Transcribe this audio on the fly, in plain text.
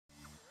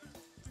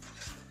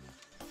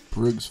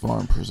Briggs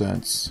Farm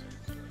presents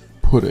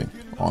Putting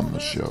on the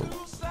Show.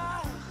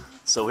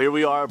 So here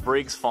we are at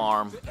Briggs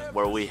Farm,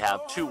 where we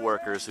have two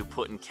workers who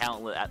put in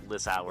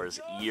countless hours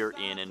year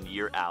in and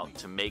year out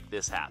to make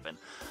this happen.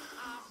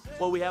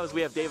 What we have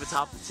David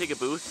atop the ticket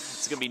booth.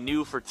 It's going to be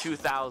new for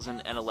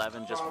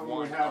 2011. Just all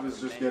one. we have is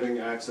just getting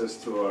access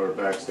to our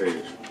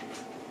backstage.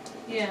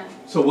 Yeah.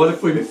 So what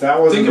if we If that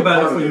wasn't think a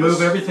about part if we of move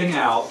this- everything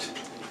out,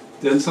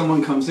 then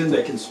someone comes in,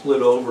 they can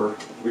split over.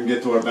 We can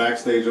get to our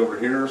backstage over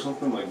here or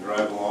something, like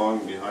drive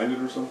along behind it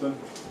or something.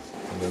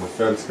 And then the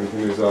fence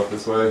continues off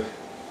this way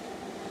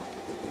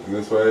and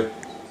this way.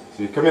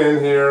 So you come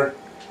in here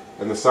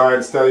and the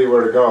signs tell you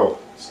where to go.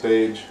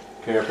 Stage,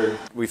 camping.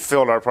 We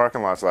filled our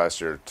parking lots last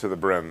year to the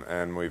brim,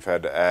 and we've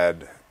had to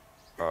add,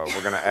 we're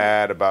going to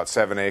add about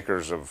 7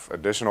 acres of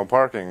additional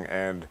parking,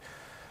 and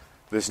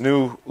this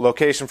new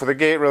location for the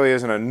gate really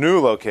isn't a new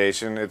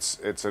location. It's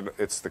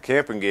the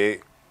camping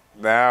gate.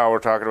 Now we're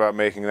talking about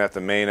making that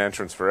the main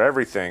entrance for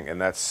everything,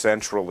 and that's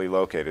centrally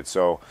located.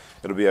 So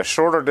it'll be a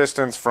shorter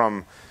distance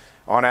from,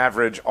 on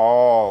average,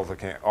 all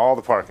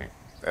the parking,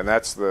 and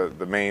that's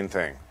the main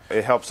thing.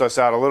 It helps us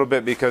out a little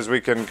bit because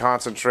we can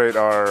concentrate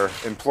our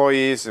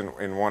employees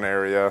in one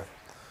area.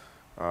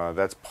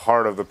 That's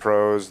part of the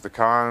pros. The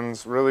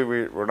cons, really,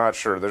 we're not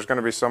sure. There's going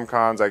to be some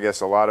cons. I guess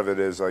a lot of it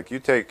is like you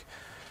take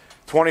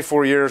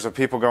 24 years of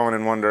people going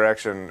in one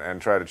direction and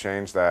try to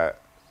change that.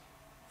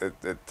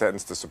 It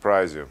tends to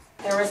surprise you.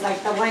 There was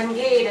like the one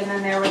gate, and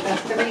then there were the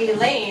 3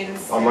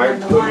 lanes. On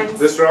and then the ones.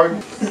 this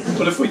drawing?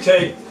 But if we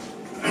take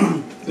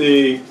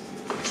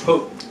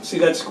see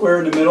that square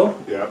in the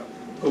middle? Yeah.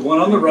 Put one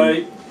on the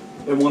right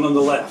and one on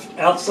the left,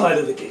 outside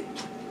of the gate,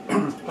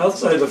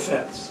 outside of the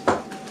fence.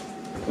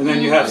 And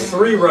then you have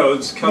 3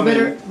 roads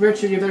coming.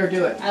 Richard, you better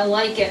do it. I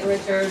like it,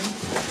 Richard.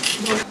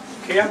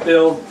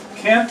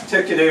 Camp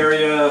ticket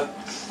area,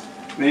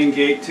 main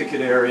gate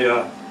ticket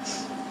area,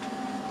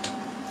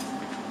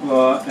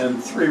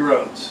 and 3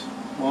 roads.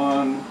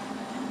 1,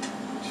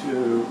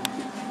 2,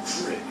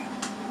 3.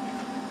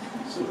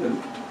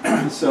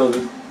 So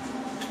then,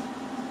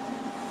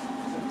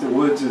 the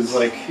woods is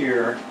like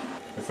here.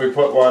 If we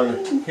put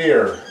one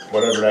here,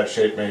 whatever that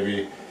shape may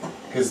be,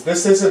 because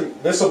this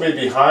will be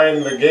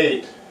behind the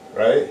gate,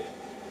 right?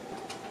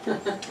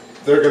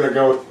 They're gonna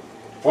go,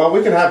 well,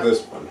 we can have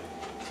this one.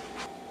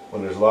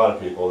 When there's a lot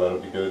of people, that'll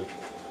be good.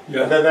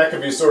 Yeah. And then that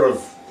could be sort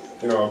of,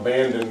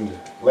 abandoned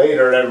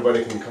later, and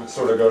everybody can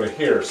sort of go to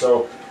here.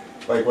 So,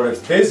 like when it's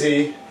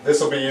busy,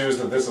 this will be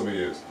used and this will be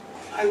used.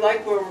 I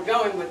like where we're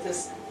going with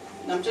this.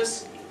 And I'm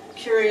just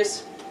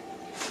curious,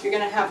 you're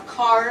going to have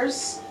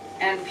cars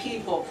and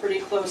people pretty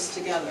close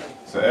together.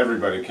 So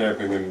everybody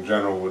camping in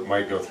general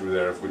might go through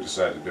there if we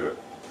decide to do it.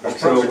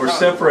 So we're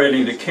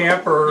separating the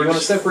campers. You want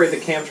to separate the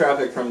camp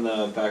traffic from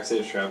the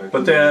backstage traffic.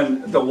 But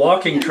then the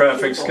walking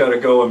traffic's got to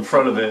go in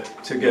front of it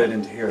to get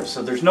into here.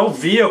 So there's no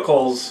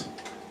vehicles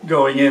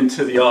going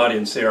into the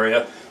audience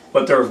area,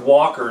 but there's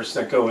walkers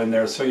that go in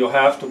there. So you'll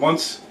have to,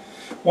 once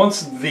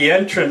the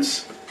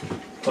entrance,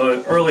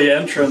 early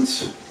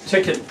entrance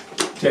ticket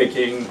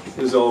taking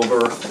is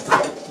over,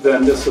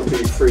 then this will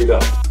be freed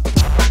up.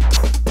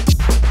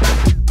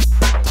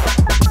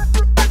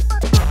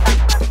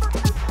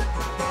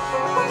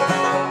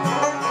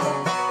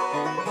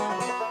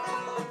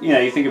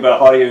 You think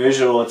about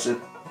audiovisual, it's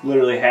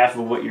literally half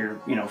of what you're,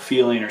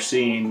 feeling or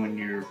seeing when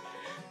you're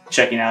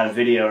checking out a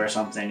video or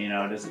something.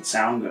 Does it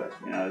sound good?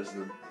 Is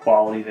the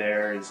quality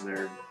there? Is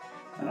there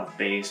enough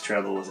bass,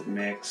 treble? Is it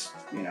mixed?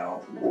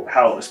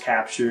 How it was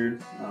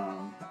captured.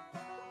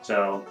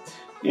 So,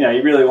 you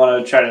really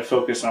want to try to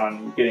focus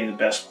on getting the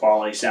best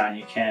quality sound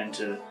you can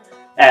to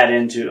add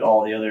into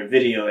all the other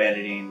video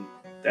editing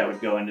that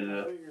would go into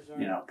the,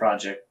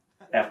 project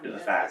after the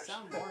fact.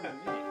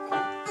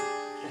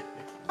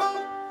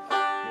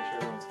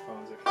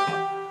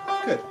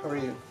 Good. How are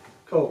you?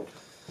 Cold.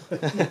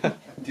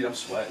 Dude, I'm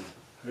sweating.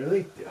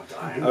 Really? Dude, I'm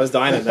dying. I was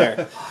dying in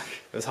there.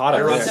 It was hot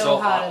out there. So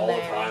hot in all the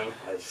there. time.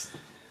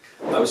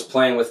 I was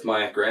playing with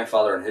my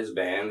grandfather and his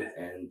band,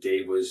 and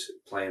Dave was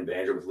playing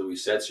banjo with Louis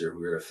Setzer.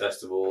 We were at a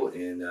festival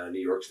in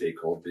New York State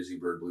called Busy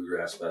Bird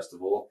Bluegrass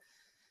Festival.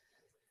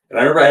 And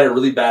I remember I had a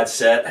really bad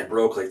set. I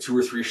broke like 2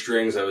 or 3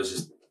 strings. I was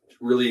just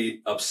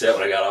really upset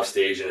when I got off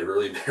stage in a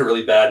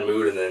really bad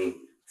mood, and then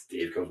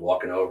Dave comes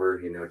walking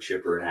over,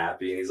 chipper and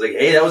happy, and he's like,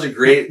 "Hey, that was a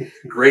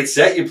great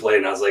set you played."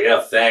 And I was like,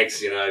 "Yeah,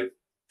 thanks. It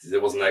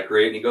wasn't that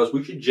great." And he goes,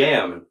 "We should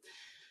jam."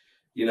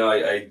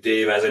 And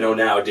Dave, as I know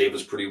now, Dave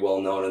was pretty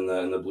well known in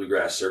the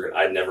bluegrass circuit.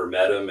 I'd never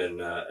met him,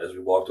 and as we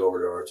walked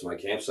over to my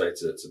campsite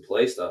to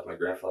play stuff, my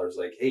grandfather was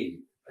like, "Hey,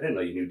 I didn't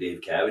know you knew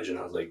Dave Cabbage." And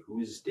I was like, "Who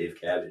is Dave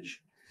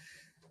Cabbage?"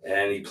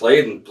 And he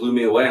played and blew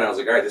me away, and I was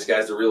like, "All right, this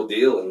guy's the real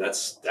deal." And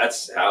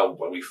that's how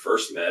when we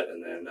first met.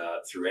 And then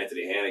through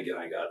Anthony Hannigan,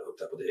 I got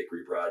hooked up with the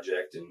Hickory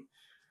project, and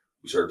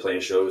we started playing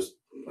shows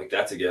like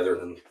that together,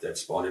 and then that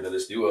spawned into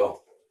this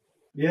duo.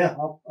 Yeah,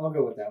 I'll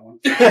go with that one.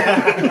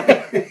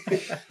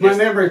 My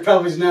memory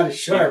probably is not as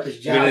sharp as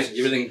Josh.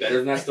 You anything better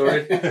than that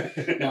story? No, I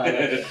like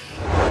it.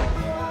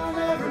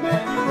 Never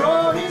met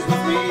you, he's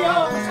with me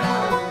all the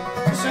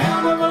time. The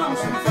sound of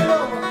lonesome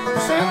fiddle, the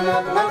sound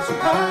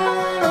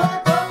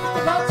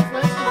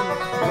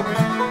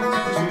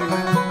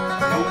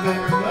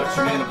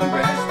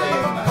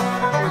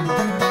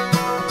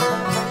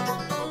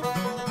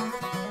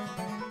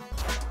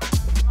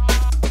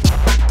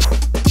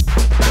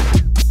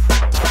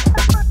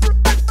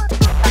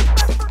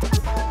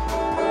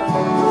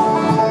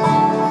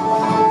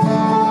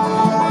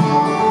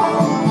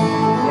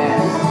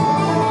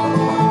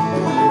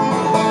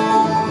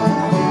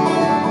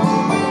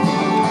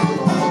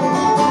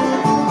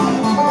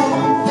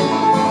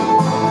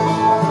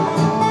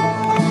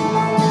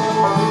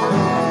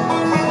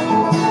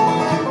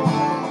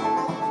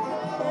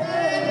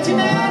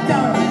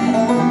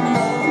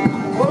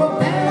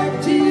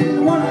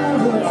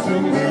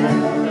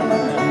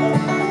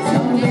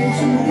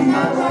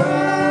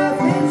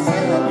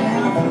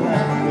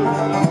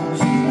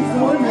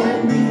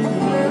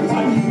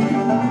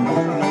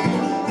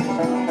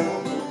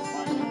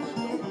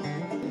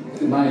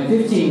My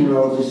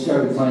 15-year-old just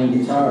started playing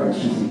guitar, and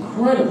she's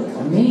incredible,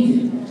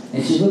 amazing.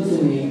 And she looks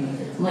at me,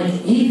 I'm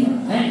like, Eva,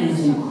 that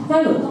is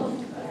incredible.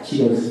 She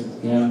goes,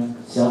 yeah,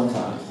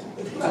 self-taught.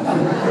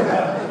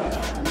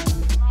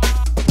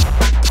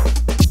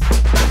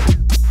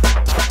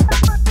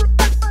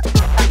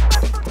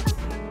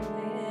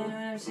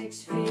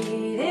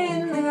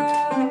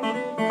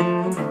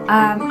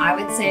 I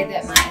would say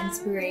that my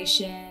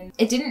inspiration,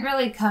 it didn't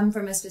really come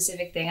from a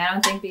specific thing. I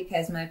don't think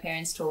because my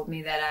parents told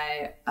me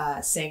that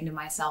I sang to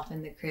myself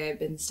in the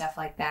crib and stuff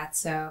like that.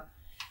 So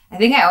I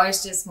think I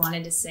always just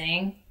wanted to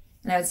sing,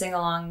 and I would sing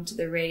along to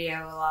the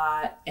radio a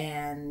lot,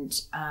 and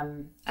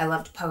I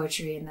loved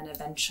poetry. And then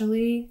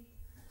eventually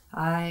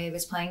I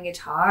was playing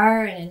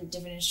guitar and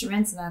different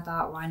instruments, and I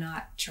thought, why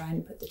not try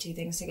and put the two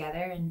things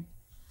together, and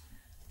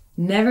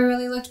never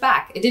really looked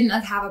back. It didn't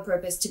have a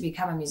purpose to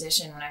become a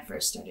musician when I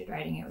first started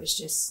writing. It was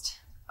just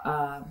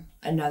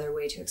another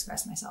way to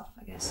express myself,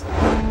 I guess.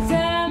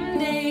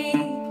 Someday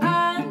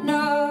I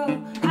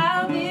know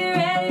I'll be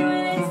ready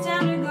when it's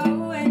time to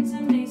go, and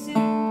someday soon,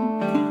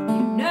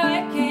 you know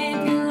it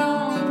can't be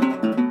long.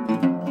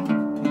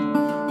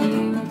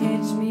 You won't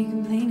catch me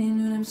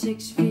complaining when I'm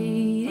 6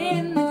 feet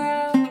in the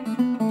ground.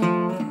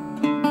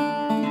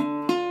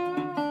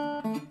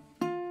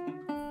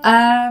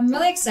 I'm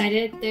really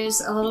excited.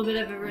 There's a little bit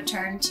of a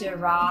return to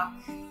rock,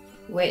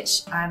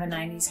 which I'm a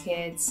 90s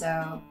kid,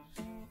 so,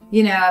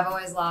 you know, I've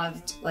always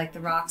loved like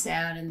the rock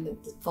sound and the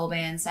full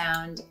band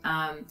sound.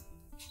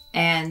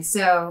 And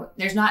so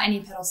there's not any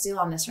pedal steel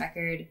on this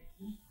record,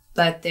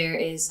 but there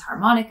is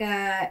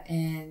harmonica,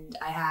 and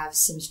I have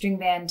some string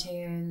band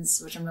tunes,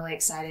 which I'm really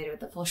excited with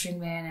the full string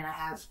band, and I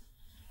have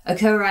a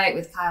co-write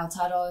with Kyle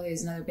Tuttle,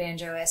 who's another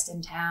banjoist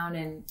in town,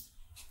 and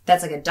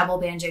that's like a double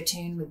banjo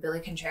tune with Billy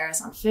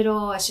Contreras on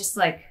fiddle. It's just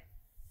like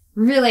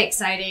really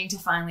exciting to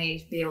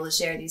finally be able to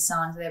share these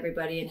songs with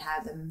everybody and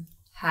have them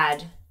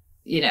had,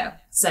 you know,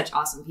 such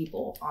awesome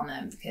people on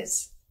them,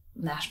 because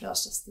Nashville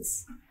is just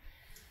this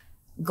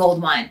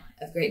gold mine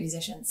of great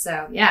musicians.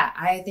 So yeah,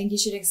 I think you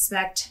should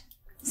expect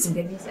some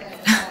good music.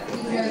 At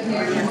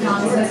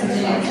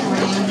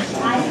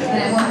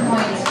one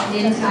point, the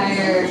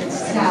entire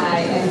sky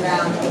and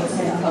ground was the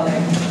same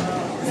color.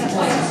 It's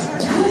white.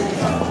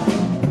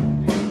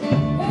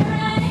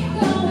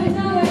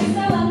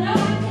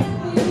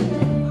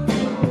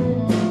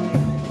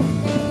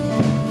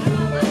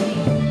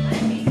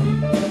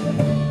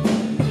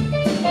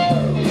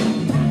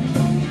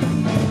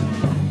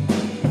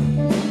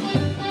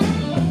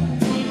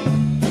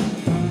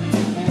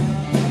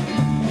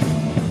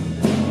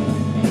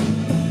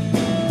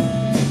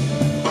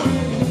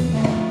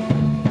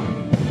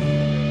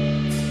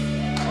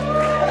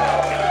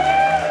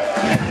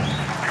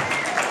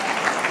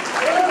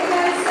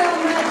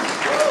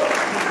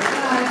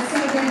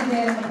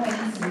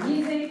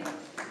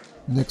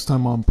 Next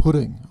time I'm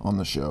putting on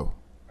the show.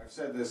 I've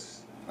said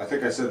this, I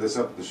think I said this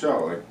up at the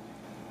show, like,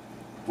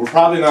 we're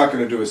probably not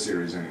going to do a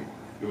series anymore.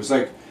 It was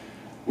like,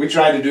 we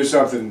tried to do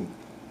something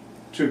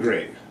too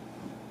great.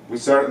 We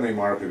certainly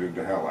marketed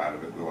the hell out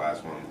of it, the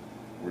last one.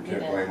 We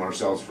can't blame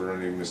ourselves for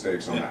any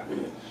mistakes on that.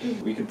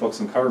 We could book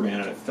some cover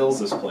band and it fills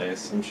this place,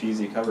 some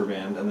cheesy cover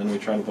band, and then we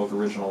try to book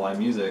original live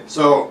music.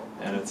 So,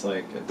 and it's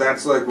like...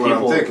 That's like what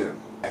I'm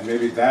thinking. And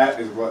maybe that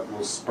is what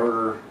will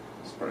spur,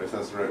 if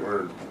that's the right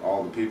word,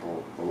 all the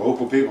people, the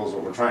local people is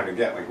what we're trying to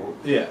get. Like,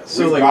 yeah,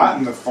 so we've like,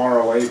 gotten the far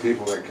away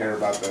people that care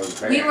about those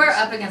bands. We were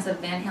up against a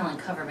Van Halen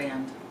cover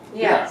band.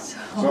 Yeah.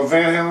 So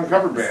Van Halen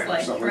cover band,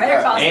 like something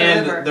right like that.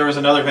 And there was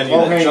another venue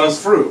that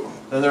just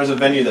Then there was a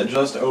venue that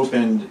just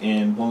opened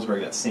in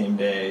Bloomsburg that same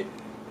day.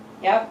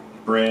 Yep.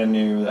 Brand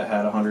new, that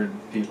had 100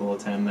 people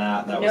attend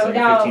that. That was No like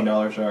doubt. a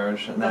 $15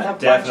 charge, and With that a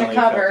definitely bunch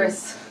of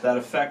covers.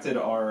 affected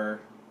our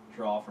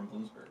draw from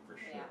Bloomsburg.